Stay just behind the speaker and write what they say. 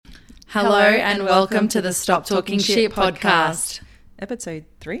Hello and welcome to the Stop Talking Shit podcast. Episode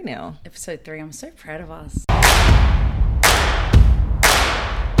 3 now. Episode 3. I'm so proud of us.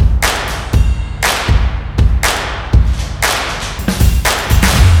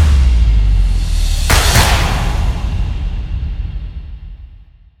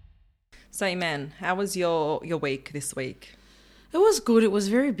 So, Iman, how was your week this week? It was good. It was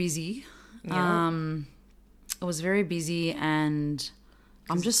very busy. Yeah. It was very busy and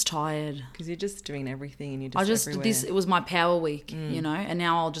I'm just tired. Because you're just doing everything and you're just everywhere. It was my power week, you know, and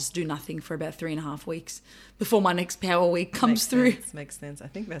now I'll just do nothing for about 3.5 weeks before my next power week comes through. Makes sense. I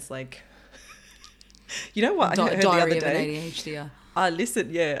think that's like, you know what? I heard Diary the other of an day. ADHD. I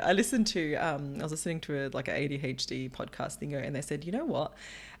listened to, I was listening to an ADHD podcast thing, and they said, you know what?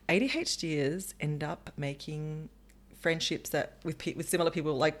 ADHDers end up making friendships that with similar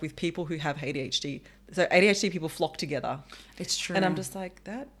people, like with people who have ADHD. So ADHD people flock togetger. It's true. And I'm just like,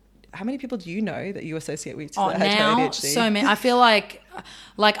 that. How many people do you know that you associate with that have now, ADHD? so many. I feel like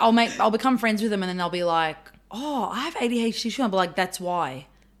I'll become friends with them, and then they'll be like, "Oh, I have ADHD too." I'll be like, "That's why.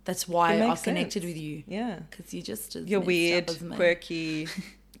 That's why I've connected with you." Yeah, because you're weird, quirky.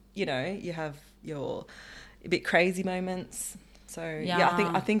 You know, you have your a bit crazy moments. So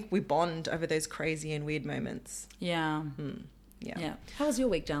yeah, I think we bond over those crazy and weird moments. Yeah. Yeah. How was your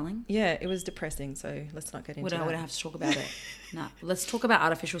week, darling? Yeah, it was depressing, so let's not get into that. We don't have to talk about it. No, let's talk about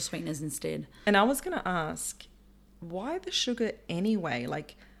artificial sweeteners instead. And I was going to ask, why the sugar anyway?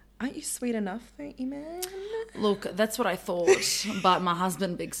 Like, aren't you sweet enough, don't you, man? Look, that's what I thought, but my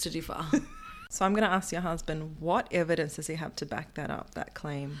husband begs to differ. So I'm going to ask your husband, what evidence does he have to back that up, that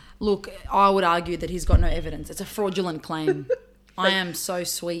claim? Look, I would argue that he's got no evidence. It's a fraudulent claim. I am so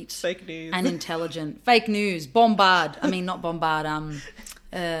sweet. Fake news. And intelligent. Fake news. Bombard. I mean, not bombard.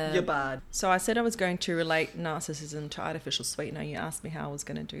 You're bad. So I said I was going to relate narcissism to artificial sweetener. You asked me how I was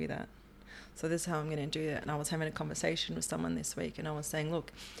going to do that. So this is how I'm going to do that. And I was having a conversation with someone this week, and I was saying,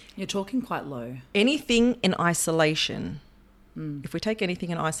 look. You're talking quite low. Anything in isolation. If we take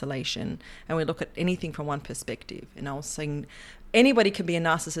anything in isolation and we look at anything from one perspective, and I was saying anybody can be a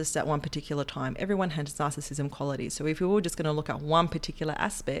narcissist at one particular time. Everyone has narcissism qualities. So if we were just going to look at one particular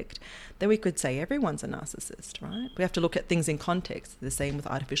aspect, then we could say everyone's a narcissist, right? We have to look at things in context. The same with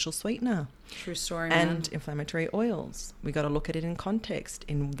artificial sweetener. True story, man. And inflammatory oils. We got to look at it in context,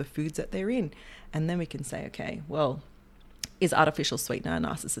 in the foods that they're in. And then we can say, okay, well, is artificial sweetener a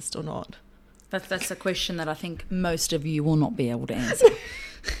narcissist or not? That's a question that I think most of you will not be able to answer.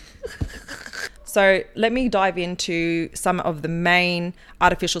 So let me dive into some of the main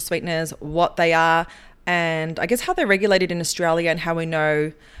artificial sweeteners, what they are, and I guess how they're regulated in Australia and how we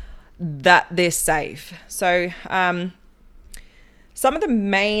know that they're safe. So some of the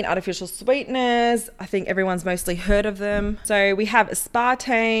main artificial sweeteners, I think everyone's mostly heard of them. So we have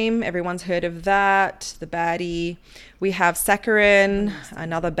aspartame, everyone's heard of that, the baddie. We have saccharin,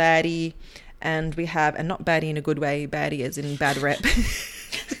 another baddie. And we have, and not baddie in a good way, baddie as in bad rep.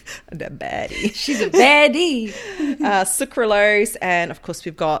 That baddie. She's a baddie. Sucralose, and of course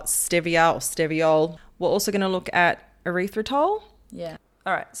we've got stevia or steviol. We're also going to look at erythritol. Yeah.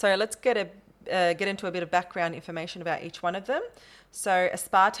 All right, so let's get into a bit of background information about each one of them. So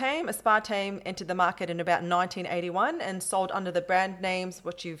aspartame entered the market in about 1981 and sold under the brand names,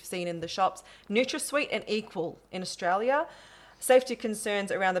 what you've seen in the shops, NutraSweet and Equal in Australia. Safety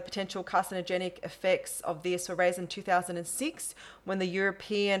concerns around the potential carcinogenic effects of this were raised in 2006 when the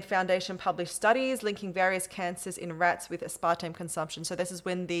European Foundation published studies linking various cancers in rats with aspartame consumption. So this is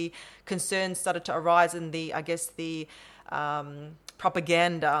when the concerns started to arise and the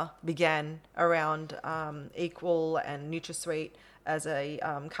propaganda began around Equal and NutraSweet as a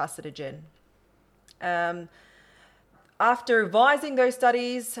carcinogen. After revising those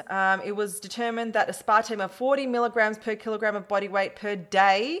studies, it was determined that aspartame of 40 milligrams per kilogram of body weight per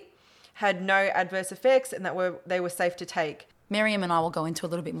day had no adverse effects and that they were safe to take. Miriam and I will go into a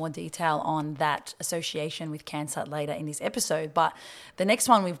little bit more detail on that association with cancer later in this episode. But the next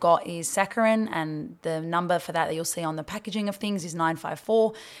one we've got is saccharin, and the number for that you'll see on the packaging of things is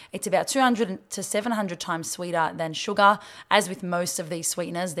 954. It's about 200 to 700 times sweeter than sugar. As with most of these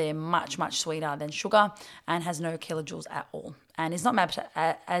sweeteners, they're much, much sweeter than sugar and has no kilojoules at all. And is not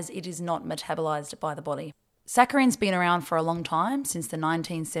as it is not metabolized by the body. Saccharin's been around for a long time, since the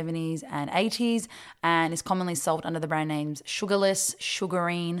 1970s and 80s, and is commonly sold under the brand names Sugarless,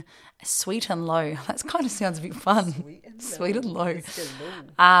 Sugarine, Sweet and Low. That kind of sounds a bit fun. Sweet and low.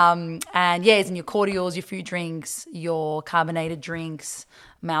 And yeah, it's in your cordials, your food drinks, your carbonated drinks,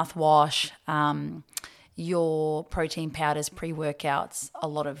 mouthwash, your protein powders, pre-workouts, a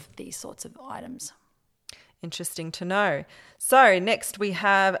lot of these sorts of items. Interesting to know. So next we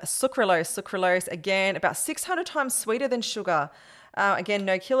have sucralose. Sucralose, again, about 600 times sweeter than sugar. Again,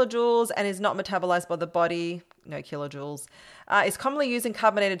 no kilojoules and is not metabolized by the body. No kilojoules. Is commonly used in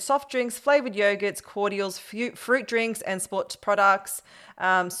carbonated soft drinks, flavored yogurts, cordials, fruit drinks, and sports products.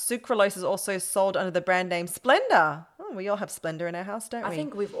 Sucralose is also sold under the brand name Splenda. Oh, we all have Splenda in our house, don't we? I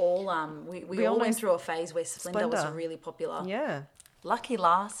think we've all we all went through a phase where Splenda was Splenda. really popular. Yeah. Lucky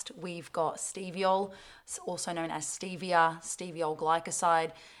last, we've got steviol, also known as stevia, steviol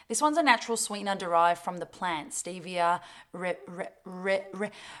glycoside. This one's a natural sweetener derived from the plant stevia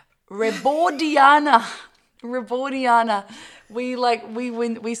rebaudiana. Rebaudiana. We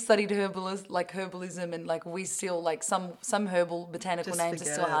studied herbalism and we still some herbal botanical Just names are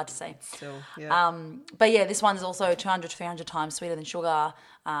forget still it. hard to say. Still, yeah. But yeah, this one's also 200 to 300 times sweeter than sugar,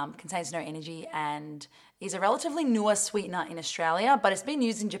 contains no energy, and is a relatively newer sweetener in Australia, but it's been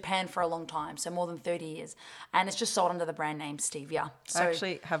used in Japan for a long time, so more than 30 years. And it's just sold under the brand name Stevia. So I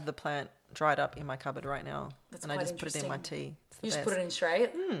actually have the plant dried up in my cupboard right now. That's and I quite just put it in my tea. It's the you just best. put it in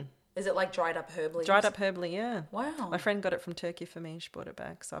straight? Is it like dried up herb leaves? Dried up herbally, yeah. Wow. My friend got it from Turkey for me. She brought it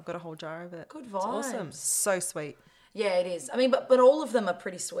back. So I've got a whole jar of it. Good It's awesome. vibes. So sweet. Yeah, it is. I mean, but all of them are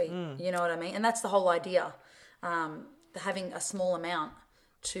pretty sweet. You know what I mean? And that's the whole idea. Having a small amount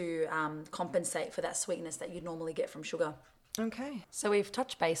to compensate for that sweetness that you'd normally get from sugar. Okay. So we've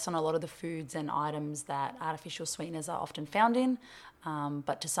touched base on a lot of the foods and items that artificial sweeteners are often found in.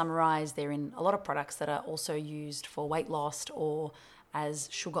 But to summarize, they're in a lot of products that are also used for weight loss or as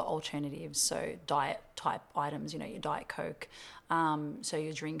sugar alternatives. So diet type items, your Diet Coke, so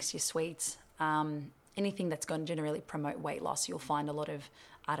your drinks, your sweets, anything that's going to generally promote weight loss, you'll find a lot of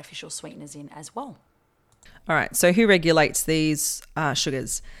artificial sweeteners in as well. All right. So who regulates these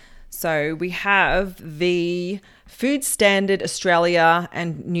sugars? So we have the Food Standard Australia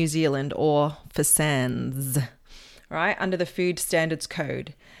and New Zealand, or FSANZ, right, under the Food Standards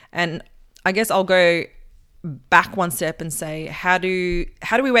Code. And I guess I'll go back one step and say, how do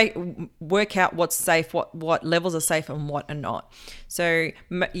we work out what's safe, what levels are safe and what are not? So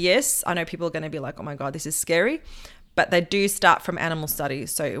yes, I know people are going to be like, oh my God, this is scary. But they do start from animal studies,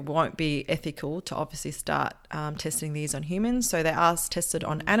 so it won't be ethical to obviously start testing these on humans. So they are tested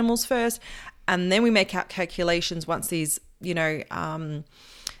on animals first, and then we make out calculations once these, animal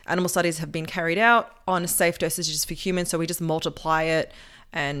studies have been carried out on safe dosages for humans. So we just multiply it,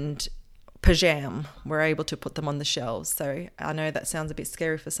 and pajam, we're able to put them on the shelves. So I know that sounds a bit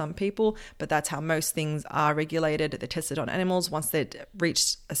scary for some people, but that's how most things are regulated. They're tested on animals. Once they've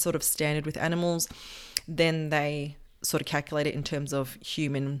reached a sort of standard with animals, then they sort of calculate it in terms of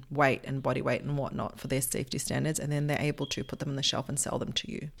human weight and body weight and whatnot for their safety standards, and then they're able to put them on the shelf and sell them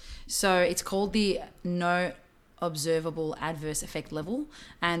to you. So it's called the no observable adverse effect level,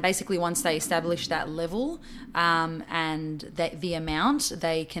 and basically once they establish that level and the amount,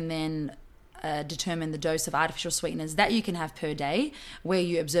 they can then determine the dose of artificial sweeteners that you can have per day where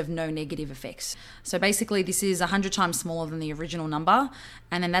you observe no negative effects. So basically this is 100 times smaller than the original number,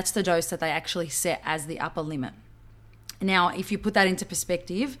 and then that's the dose that they actually set as the upper limit. Now, if you put that into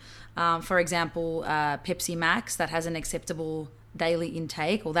perspective, for example, Pepsi Max, that has an acceptable daily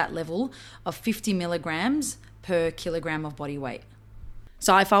intake, or that level, of 50 milligrams per kilogram of body weight.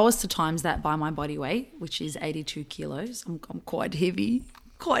 So if I was to times that by my body weight, which is 82 kilos, I'm quite heavy.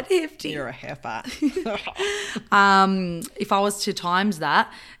 Quite hefty. You're a heifer. If I was to times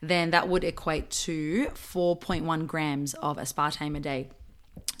that, then that would equate to 4.1 grams of aspartame a day.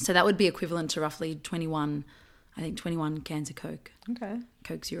 So that would be equivalent to roughly 21 cans of Coke. Okay.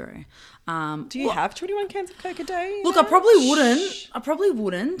 Coke Zero. Do you have 21 cans of Coke a day? Look, I probably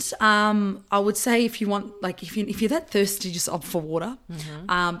wouldn't. I would say if you want, if you're that thirsty, just opt for water.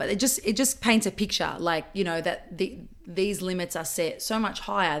 Mm-hmm. But it just paints a picture, that these limits are set so much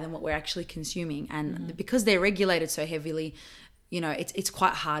higher than what we're actually consuming, and because they're regulated so heavily, it's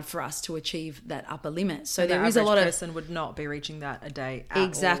quite hard for us to achieve that upper limit. So there is a lot of person would not be reaching that a day.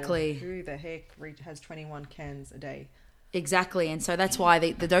 Exactly. All. Who the heck has 21 cans a day? Exactly, and so that's why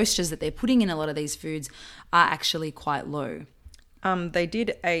the dosages that they're putting in a lot of these foods are actually quite low. They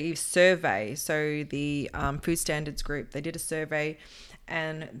did a survey, so the Food Standards Group, they did a survey,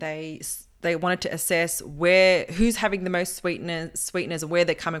 and they wanted to assess who's having the most sweeteners and where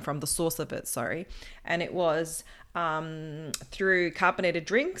they're coming from, the source of it, and it was through carbonated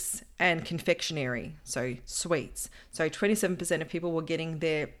drinks and confectionery, so sweets. So 27% of people were getting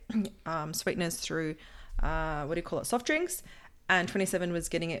their sweeteners through soft drinks, and 27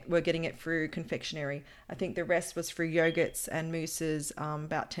 were getting it through confectionery. I think the rest was through yogurts and mousses,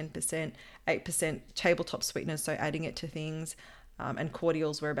 about 10%, 8% tabletop sweeteners, so adding it to things, and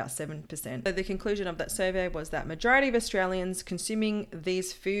cordials were about 7%. So the conclusion of that survey was that majority of Australians consuming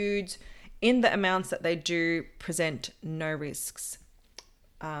these foods in the amounts that they do present no risks.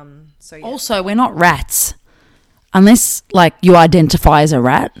 Also, we're not rats. Unless, like, you identify as a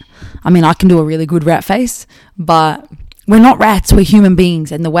rat. I mean, I can do a really good rat face, but we're not rats, we're human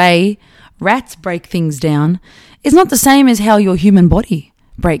beings. And the way rats break things down is not the same as how your human body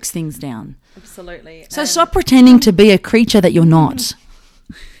breaks things down. Absolutely. So stop pretending to be a creature that you're not.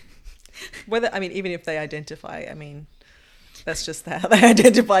 Even if they identify, that's just how they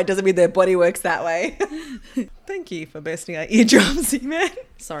identify. It doesn't mean their body works that way. Thank you for bursting our eardrums, man.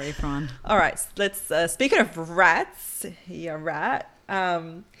 Sorry, Fran. All right, let's, speaking of rats,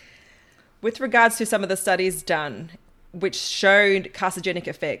 with regards to some of the studies done, which showed carcinogenic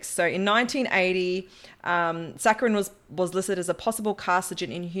effects. So in 1980, saccharin was listed as a possible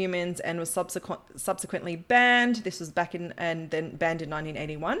carcinogen in humans and was subsequently banned. This was then banned in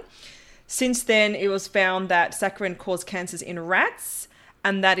 1981. Since then, it was found that saccharin caused cancers in rats,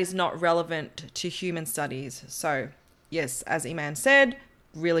 and that is not relevant to human studies. So, yes, as Iman said,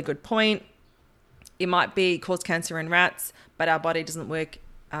 really good point. It might be cause cancer in rats, but our body doesn't work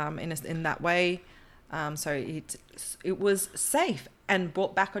in that way. So it was safe and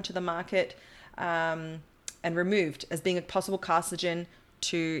brought back onto the market and removed as being a possible carcinogen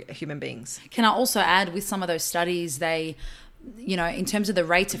to human beings. Can I also add, with some of those studies, they, in terms of the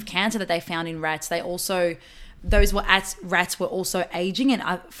rates of cancer that they found in rats, rats were also aging,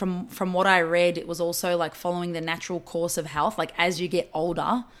 and from what I read, it was also like following the natural course of health. Like as you get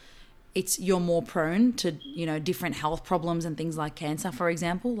older, you're more prone to different health problems and things like cancer, for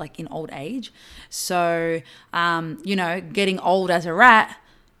example, like in old age. So getting old as a rat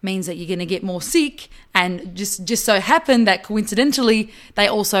means that you're going to get more sick, and just so happened that coincidentally they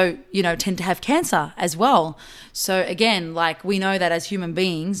also tend to have cancer as well. So again, like we know that as human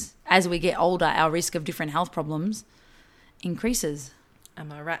beings, as we get older, our risk of different health problems increases.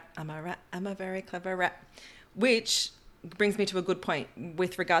 I'm a rat. I'm a very clever rat. Which brings me to a good point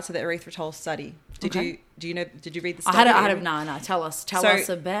with regards to the erythritol study. Did you read the study? No, tell us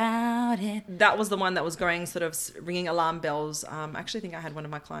about it. That was the one that was going sort of ringing alarm bells. I actually think I had one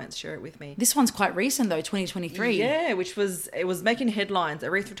of my clients share it with me. This one's quite recent though, 2023. Yeah, it was making headlines.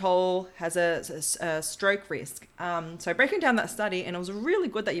 Erythritol has a stroke risk. So breaking down that study, and it was really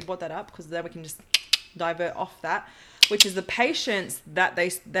good that you brought that up, because then we can just divert off that, which is the patients that they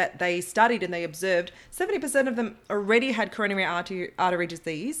studied and they observed, 70% of them already had coronary artery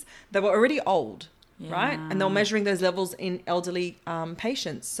disease. They were already old, right? And they were measuring those levels in elderly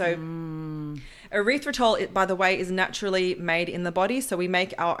patients. So erythritol, by the way, is naturally made in the body. So we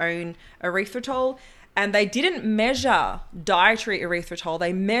make our own erythritol. And they didn't measure dietary erythritol.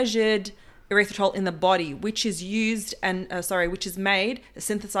 They measured erythritol in the body, which is made,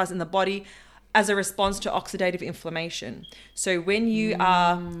 synthesized in the body as a response to oxidative inflammation. So when you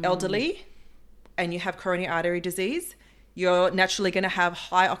are elderly and you have coronary artery disease, you're naturally going to have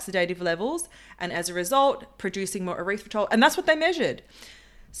high oxidative levels, and as a result, producing more erythritol. And that's what they measured.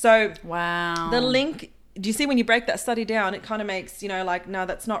 So the link, do you see when you break that study down, it kind of makes, no,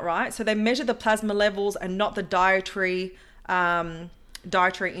 that's not right. So they measure the plasma levels and not the dietary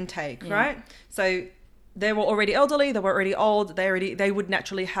intake, right? So they were already elderly, they were already old, they would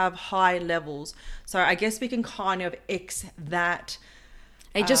naturally have high levels. So I guess we can kind of X that.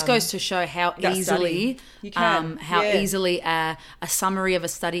 It just goes to show how easily easily a summary of a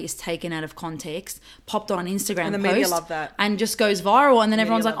study is taken out of context, popped on an Instagram and the post, media love that, and just goes viral, and then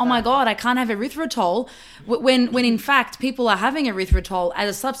everyone's like, "Oh my god, I can't have erythritol," when in fact people are having erythritol as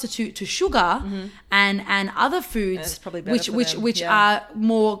a substitute to sugar and other foods, which are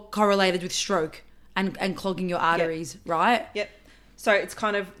more correlated with stroke and clogging your arteries, right? Yep. So it's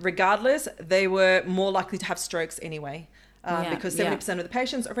kind of, regardless, they were more likely to have strokes anyway. Because 70% of the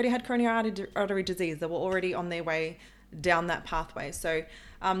patients already had coronary artery disease. They were already on their way down that pathway. So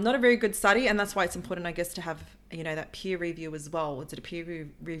not a very good study, and that's why it's important, I guess, to have that peer review as well. It's a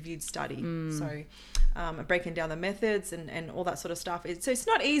peer-reviewed study. So breaking down the methods and all that sort of stuff. So it's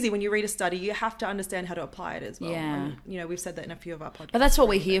not easy when you read a study. You have to understand how to apply it as well. Yeah. And, we've said that in a few of our podcasts. But that's what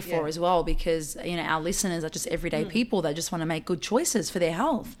we're here for as well, because our listeners are just everyday people that just want to make good choices for their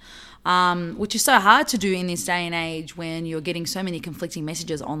health. Which is so hard to do in this day and age when you're getting so many conflicting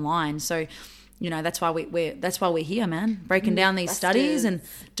messages online. So, that's why we're here, man. Breaking down these studies and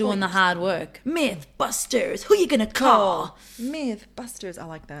doing the hard work. Mythbusters, who you gonna call? Mythbusters, I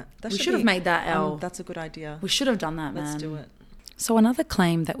like that. We should have made that that's a good idea. We should have done that, man. Let's do it. So another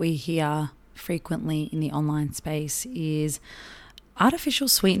claim that we hear frequently in the online space is artificial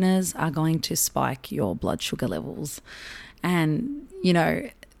sweeteners are going to spike your blood sugar levels. And,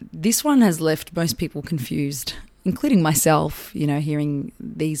 this one has left most people confused, including myself, hearing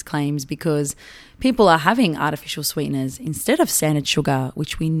these claims, because people are having artificial sweeteners instead of standard sugar,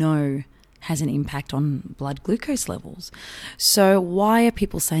 which we know has an impact on blood glucose levels. So why are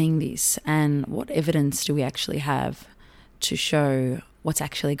people saying this, and what evidence do we actually have to show what's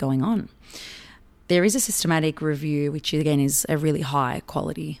actually going on? There is a systematic review, which again is a really high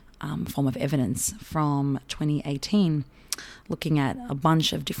quality form of evidence from 2018, looking at a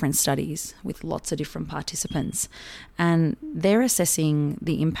bunch of different studies with lots of different participants. And they're assessing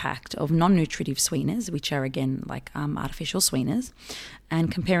the impact of non-nutritive sweeteners, which are again like artificial sweeteners, and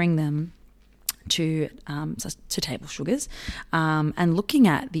comparing them to table sugars, and looking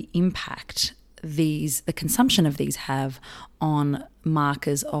at the impact the consumption of these have on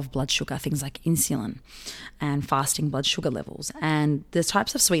markers of blood sugar, things like insulin and fasting blood sugar levels. And the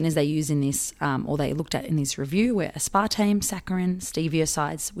types of sweeteners they use in this, or they looked at in this review, were aspartame, saccharin,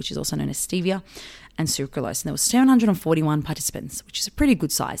 steviosides, which is also known as stevia, and sucralose. And there were 741 participants, which is a pretty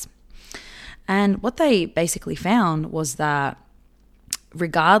good size. And what they basically found was that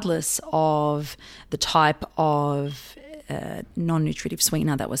regardless of the type of non-nutritive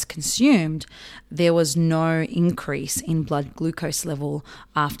sweetener that was consumed, there was no increase in blood glucose level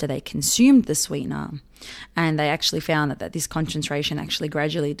after they consumed the sweetener. And they actually found that this concentration actually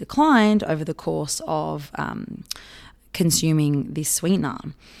gradually declined over the course of consuming this sweetener.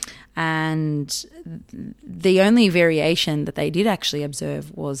 And the only variation that they did actually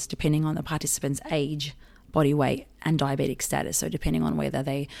observe was depending on the participant's age, body weight, and diabetic status. So depending on whether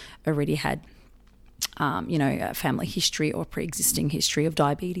they already had a family history or pre-existing history of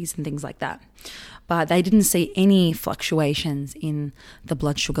diabetes and things like that. But they didn't see any fluctuations in the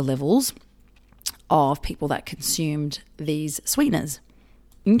blood sugar levels of people that consumed these sweeteners.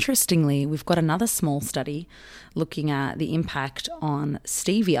 Interestingly, we've got another small study looking at the impact on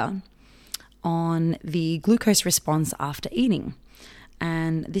stevia on the glucose response after eating.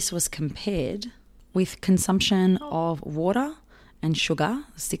 And this was compared with consumption of water and sugar,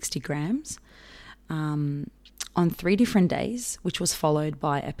 60 grams, on 3 different days, which was followed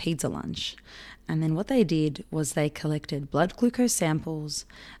by a pizza lunch. And then what they did was they collected blood glucose samples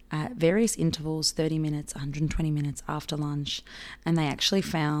at various intervals, 30 minutes, 120 minutes after lunch. And they actually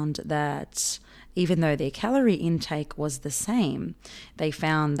found that even though their calorie intake was the same, they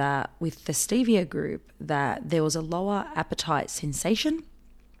found that with the stevia group that there was a lower appetite sensation.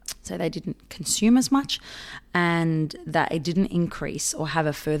 So they didn't consume as much, and that it didn't increase or have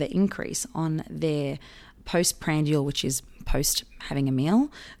a further increase on their postprandial, which is post having a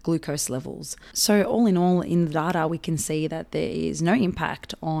meal, glucose levels. So all in all, in the data, we can see that there is no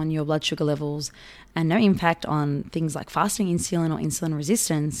impact on your blood sugar levels and no impact on things like fasting insulin or insulin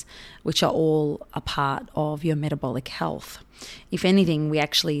resistance, which are all a part of your metabolic health. If anything, we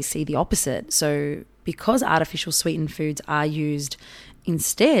actually see the opposite. So because artificial sweetened foods are used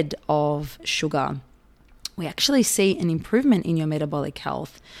instead of sugar, we actually see an improvement in your metabolic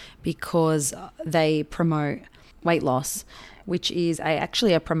health because they promote weight loss, which is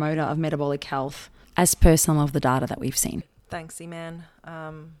actually a promoter of metabolic health as per some of the data that we've seen. Thanks, Eman,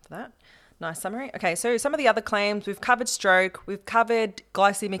 for that. Nice summary. Okay, so some of the other claims, we've covered stroke, we've covered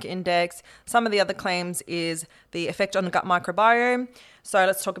glycemic index. Some of the other claims is the effect on the gut microbiome. So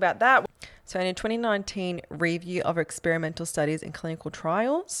let's talk about that. So in a 2019 review of experimental studies and clinical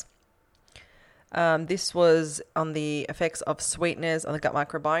trials, this was on the effects of sweeteners on the gut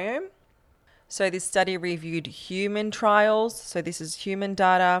microbiome. So this study reviewed human trials. So this is human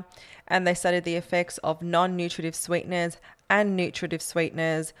data, and they studied the effects of non-nutritive sweeteners and nutritive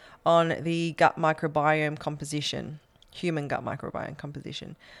sweeteners on the gut microbiome composition, human gut microbiome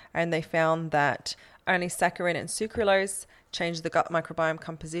composition. And they found that only saccharin and sucralose changed the gut microbiome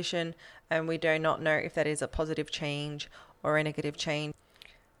composition, and we do not know if that is a positive change or a negative change.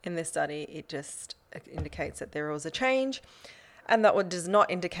 In this study, it just indicates that there was a change, and that does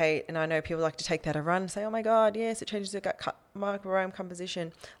not indicate, and I know people like to take that a run and say, oh my God, yes, it changes your gut microbiome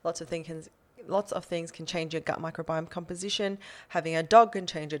composition. Lots of things can change your gut microbiome composition. Having a dog can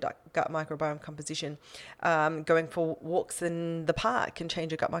change your gut microbiome composition. Going for walks in the park can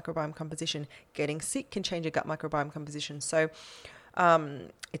change your gut microbiome composition. Getting sick can change your gut microbiome composition. So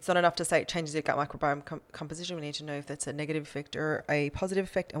it's not enough to say it changes your gut microbiome composition. We need to know if that's a negative effect or a positive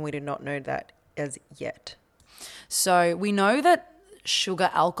effect, and we do not know that as yet. So we know that sugar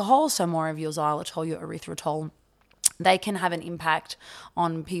alcohol, so more of your xylitol, your erythritol, they can have an impact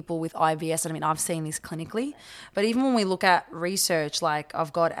on people with IBS. I mean, I've seen this clinically. But even when we look at research, like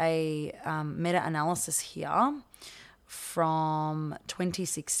I've got a meta-analysis here from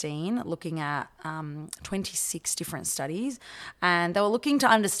 2016 looking at 26 different studies, and they were looking to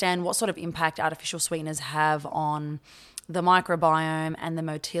understand what sort of impact artificial sweeteners have on the microbiome and the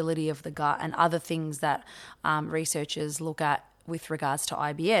motility of the gut and other things that researchers look at with regards to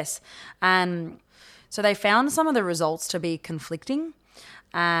IBS. And so they found some of the results to be conflicting,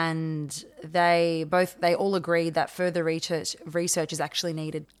 and they all agreed that further research is actually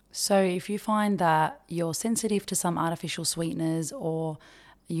needed. So if you find that you're sensitive to some artificial sweeteners or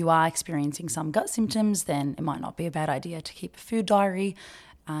you are experiencing some gut symptoms, then it might not be a bad idea to keep a food diary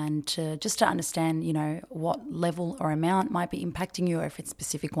and to understand, what level or amount might be impacting you, or if it's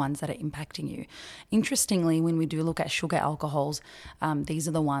specific ones that are impacting you. Interestingly, when we do look at sugar alcohols, these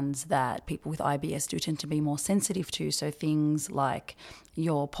are the ones that people with IBS do tend to be more sensitive to. So things like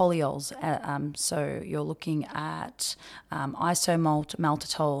your polyols, so you're looking at isomalt,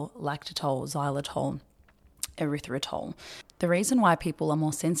 maltitol, lactitol, xylitol, erythritol. The reason why people are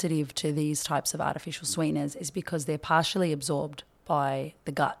more sensitive to these types of artificial sweeteners is because they're partially absorbed by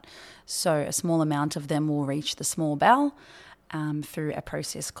the gut. So a small amount of them will reach the small bowel through a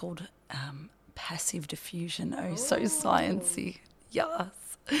process called passive diffusion. Oh, so sciencey. Yes.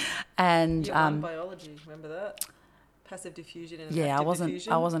 And you won biology, remember that? Passive diffusion and active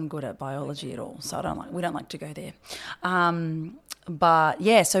diffusion. I wasn't good at biology at all, so we don't like to go there. But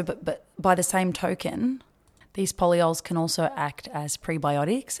by the same token, these polyols can also act as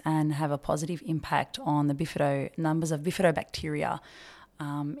prebiotics and have a positive impact on the numbers of bifidobacteria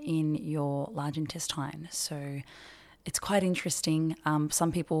in your large intestine. So it's quite interesting.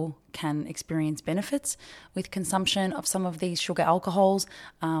 Some people can experience benefits with consumption of some of these sugar alcohols,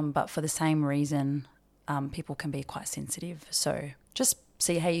 but for the same reason, people can be quite sensitive. So just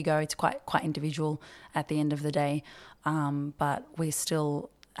see how you go. It's quite individual at the end of the day, but we still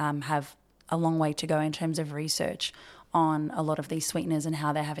have a long way to go in terms of research on a lot of these sweeteners and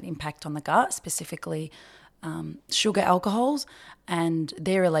how they have an impact on the gut, specifically sugar alcohols and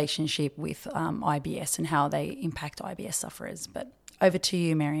their relationship with IBS and how they impact IBS sufferers. But over to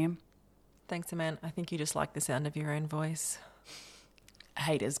you, Miriam. Thanks, Amanda. I think you just like the sound of your own voice.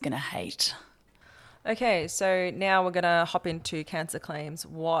 Haters gonna hate. Okay, so now we're gonna hop into cancer claims.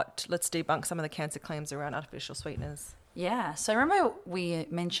 Let's debunk some of the cancer claims around artificial sweeteners. Yeah, so remember we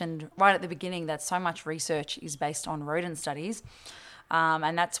mentioned right at the beginning that so much research is based on rodent studies,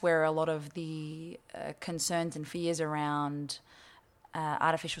 and that's where a lot of the concerns and fears around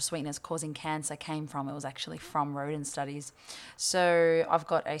artificial sweeteners causing cancer came from. It was actually from rodent studies. So I've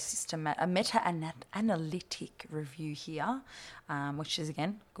got a meta-analytic review here, which is,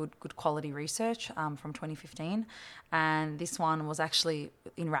 again, good quality research from 2015. And this one was actually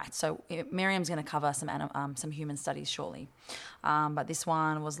in rats. So Miriam's going to cover some human studies shortly. But this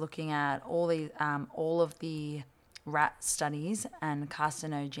one was looking at all of the rat studies and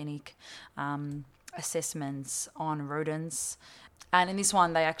carcinogenic assessments on rodents. And in this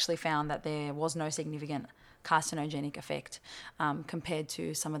one, they actually found that there was no significant carcinogenic effect compared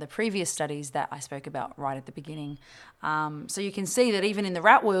to some of the previous studies that I spoke about right at the beginning. So you can see that even in the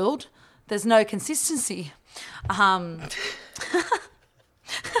rat world, there's no consistency. The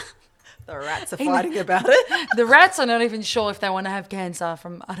rats are fighting about it. The rats are not even sure if they want to have cancer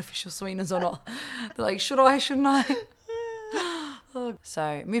from artificial sweeteners or not. They're like, should I, shouldn't I?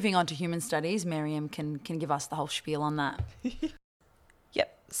 So moving on to human studies, Miriam can give us the whole spiel on that.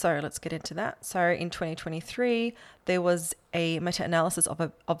 Yep, so let's get into that. So in 2023, there was a meta-analysis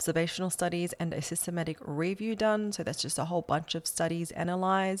of observational studies and a systematic review done. So that's just a whole bunch of studies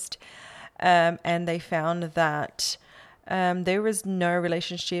analysed. And they found that there was no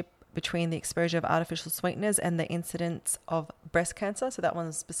relationship between the exposure of artificial sweeteners and the incidence of breast cancer. So that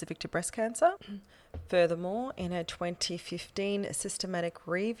one's specific to breast cancer. Furthermore, in a 2015 systematic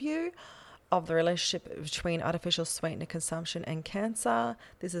review of the relationship between artificial sweetener consumption and cancer,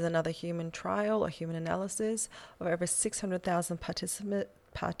 this is another human trial or human analysis of over 600,000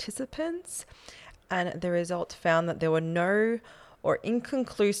 participants. And the results found that there were no or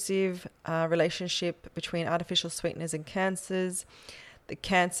inconclusive relationship between artificial sweeteners and cancers. The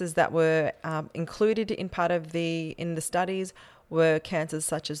cancers that were included in the studies were cancers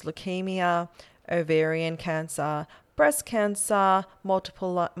such as leukemia, ovarian cancer, breast cancer,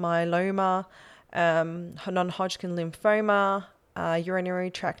 multiple myeloma, non-Hodgkin lymphoma,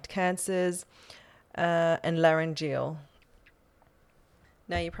 urinary tract cancers, and laryngeal.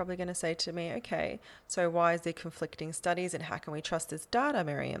 Now you're probably going to say to me, okay, so why is there conflicting studies and how can we trust this data,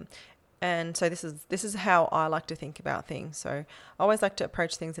 Miriam? And so this is how I like to think about things. So I always like to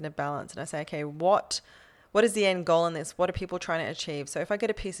approach things in a balance, and I say, okay, what is the end goal in this? What are people trying to achieve? So if I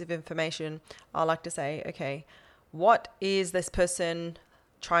get a piece of information, I like to say, okay, what is this person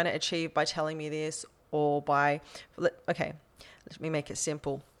trying to achieve by telling me this, or by, okay, let me make it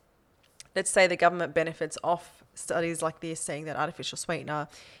simple. Let's say the government benefits off studies like this, saying that artificial sweetener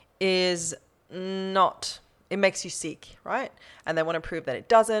is not, it makes you sick, right? And they want to prove that it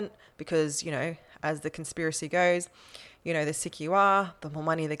doesn't because, you know, as the conspiracy goes, you know, the sicker you are, the more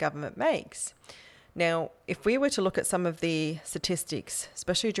money the government makes. Now, if we were to look at some of the statistics,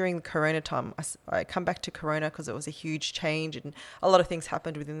 especially during the Corona time, I come back to Corona because it was a huge change and a lot of things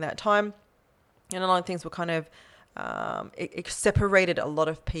happened within that time. And a lot of things were kind of, it separated a lot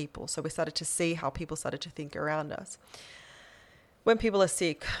of people. So we started to see how people started to think around us. When people are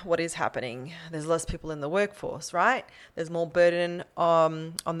sick, what is happening? There's less people in the workforce, right? There's more burden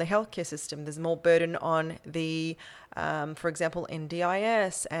on the healthcare system. There's more burden on the, for example,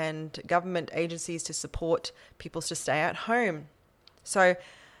 NDIS and government agencies to support people to stay at home. So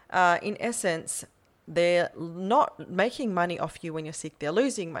in essence, they're not making money off you when you're sick. They're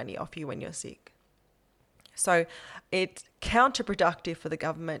losing money off you when you're sick. So it's counterproductive for the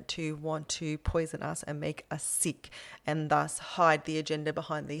government to want to poison us and make us sick and thus hide the agenda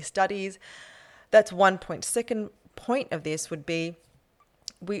behind these studies. That's one point. Second point of this would be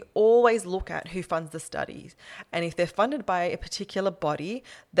we always look at who funds the studies. And if they're funded by a particular body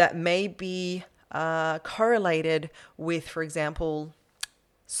that may be correlated with, for example,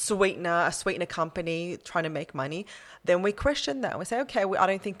 a sweetener company trying to make money, then we question that. We say, okay, I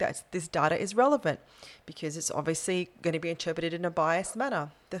don't think that this data is relevant because it's obviously going to be interpreted in a biased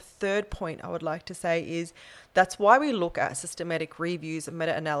manner. The third point I would like to say is that's why we look at systematic reviews and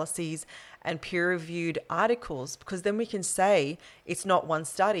meta-analyses and peer-reviewed articles, because then we can say it's not one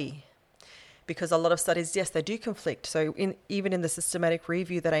study. Because a lot of studies, yes, they do conflict. So even in the systematic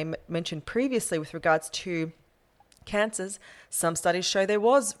review that I mentioned previously with regards to cancers, some studies show there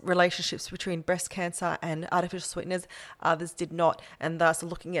was relationships between breast cancer and artificial sweeteners, others did not. And thus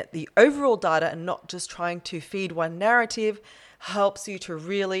looking at the overall data and not just trying to feed one narrative helps you to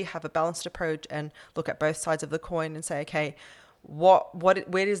really have a balanced approach and look at both sides of the coin and say, okay,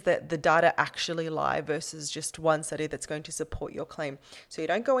 where does the data actually lie versus just one study that's going to support your claim. So you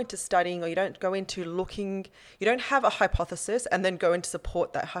don't go into studying, or you don't go into looking, you don't have a hypothesis and then go into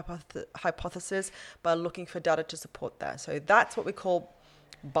support that hypothesis by looking for data to support that. So that's what we call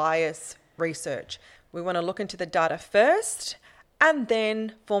bias research. We want to look into the data first and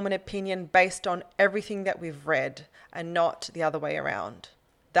then form an opinion based on everything that we've read and not the other way around.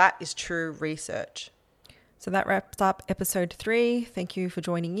 That is true research. So that wraps up episode 3. Thank you for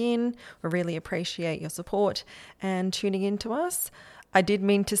joining in. We really appreciate your support and tuning in to us. I did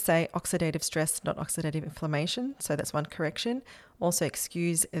mean to say oxidative stress, not oxidative inflammation. So that's one correction. Also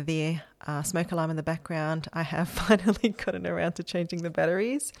excuse the smoke alarm in the background. I have finally gotten around to changing the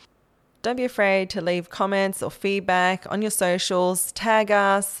batteries. Don't be afraid to leave comments or feedback on your socials. Tag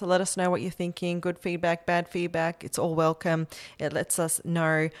us. Let us know what you're thinking. Good feedback, bad feedback. It's all welcome. It lets us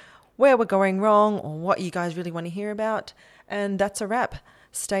know where we're going wrong or what you guys really want to hear about. And that's a wrap.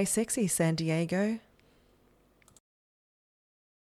 Stay sexy, San Diego.